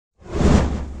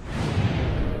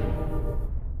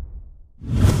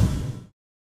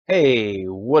Hey,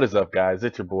 what is up, guys?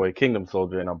 It's your boy Kingdom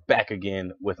Soldier, and I'm back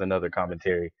again with another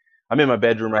commentary. I'm in my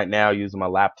bedroom right now using my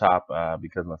laptop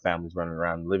because my family's running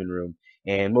around the living room,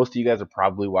 and most of you guys are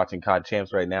probably watching COD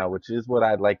Champs right now, which is what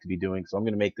I'd like to be doing. So I'm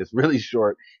going to make this really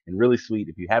short and really sweet.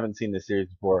 If you haven't seen this series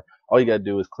before, all you got to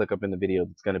do is click up in the video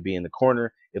that's going to be in the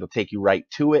corner. It'll take you right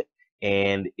to it.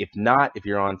 And if not, if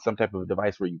you're on some type of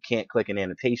device where you can't click an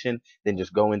annotation, then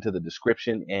just go into the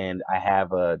description and I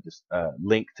have just a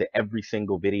link to every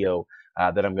single video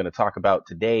that I'm going to talk about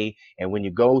today. And when you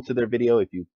go to their video, if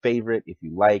you favorite, if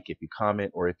you like, if you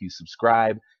comment, or if you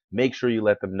subscribe, make sure you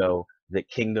let them know that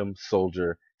Kingdom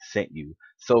Soldier sent you.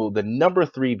 So the number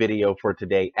 3 video for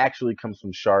today actually comes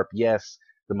from Sharp. Yes,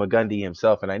 the Magundi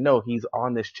himself. And I know he's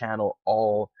on this channel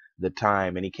all the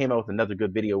time. And he came out with another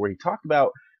good video where he talked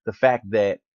about the fact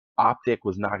that Optic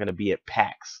was not going to be at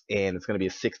PAX and it's going to be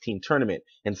a 16 tournament.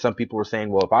 And some people were saying,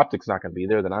 well, if Optic's not going to be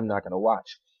there, then I'm not going to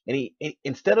watch. And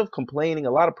instead of complaining,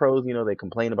 a lot of pros, they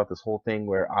complain about this whole thing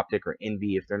where Optic or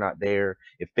Envy, if they're not there,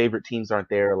 if favorite teams aren't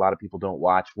there, a lot of people don't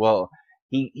watch. Well,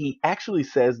 he actually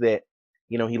says that,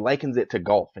 he likens it to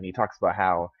golf, and he talks about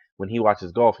how when he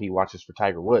watches golf, he watches for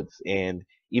Tiger Woods. And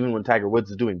even when Tiger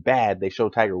Woods is doing bad, they show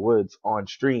Tiger Woods on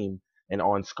stream and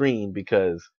on screen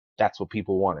because that's what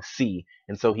people want to see.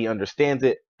 And so he understands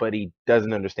it, but he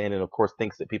doesn't understand it, and of course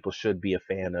thinks that people should be a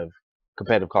fan of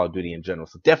competitive Call of Duty in general.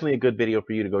 So definitely a good video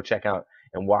for you to go check out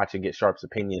and watch and get Sharp's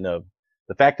opinion of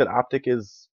the fact that Optic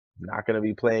is not going to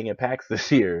be playing at PAX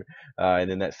this year.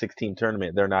 And in that 16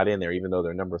 tournament, they're not in there, even though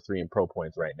they're number 3 in pro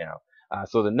points right now.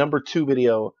 So the number 2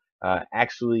 video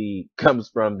actually comes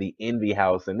from the Envy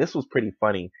House, and this was pretty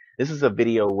funny. This is a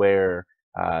video where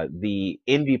the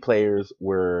Envy players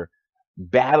were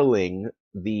battling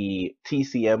the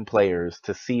TCM players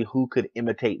to see who could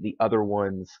imitate the other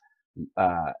one's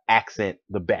accent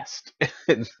the best.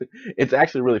 It's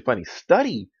actually really funny.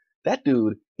 Study, that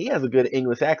dude, he has a good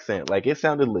English accent. Like, it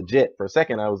sounded legit. For a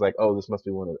second, I was like, oh, this must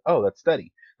be one of oh, that's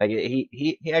Study. Like,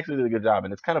 he actually did a good job.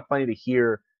 And it's kind of funny to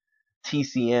hear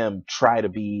TCM try to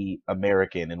be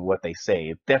American in what they say.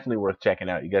 It's definitely worth checking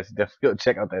out. You guys definitely go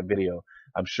check out that video.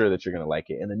 I'm sure that you're going to like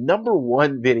it. And the number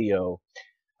 1 video,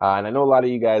 and I know a lot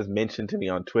of you guys mentioned to me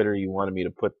on Twitter you wanted me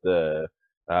to put the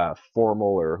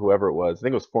Formal or whoever it was. I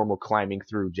think it was Formal climbing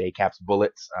through JCap's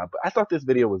bullets. But I thought this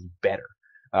video was better.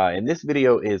 And this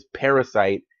video is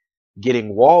Parasite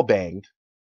getting wall banged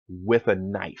with a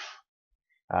knife.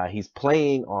 He's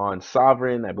playing on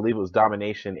Sovereign, I believe it was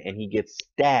Domination, and he gets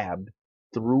stabbed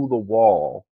through the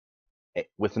wall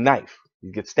with a knife.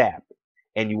 He gets stabbed.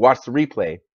 And you watch the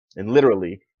replay, and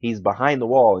literally, he's behind the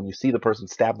wall, and you see the person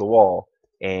stab the wall,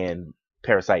 and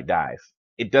Parasite dies.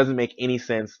 It doesn't make any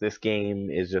sense. This game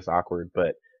is just awkward,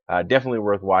 but definitely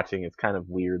worth watching. It's kind of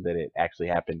weird that it actually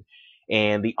happened.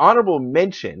 And the honorable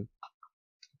mention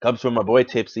comes from my boy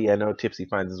Tipsy. I know Tipsy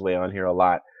finds his way on here a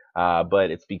lot, but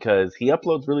it's because he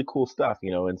uploads really cool stuff,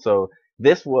 And so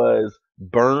this was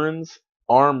Burns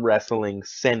arm wrestling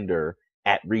Sender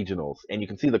at regionals, and you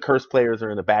can see the Curse players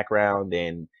are in the background,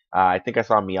 and I think I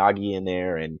saw Miyagi in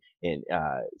there, and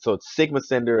so it's Sigma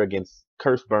Sender against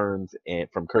Curse Burns and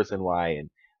from Curse NY, and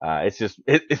it's just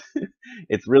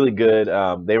it's really good.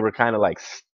 They were kind of like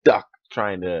stuck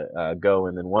trying to go,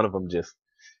 and then one of them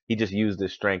he just used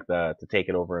his strength to take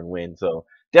it over and win. So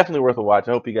definitely worth a watch.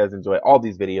 I hope you guys enjoy all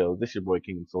these videos. This is your boy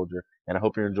Kingdom Soldier, and I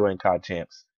hope you're enjoying COD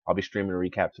Champs. I'll be streaming a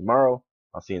recap tomorrow.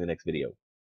 I'll see you in the next video.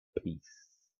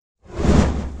 Peace.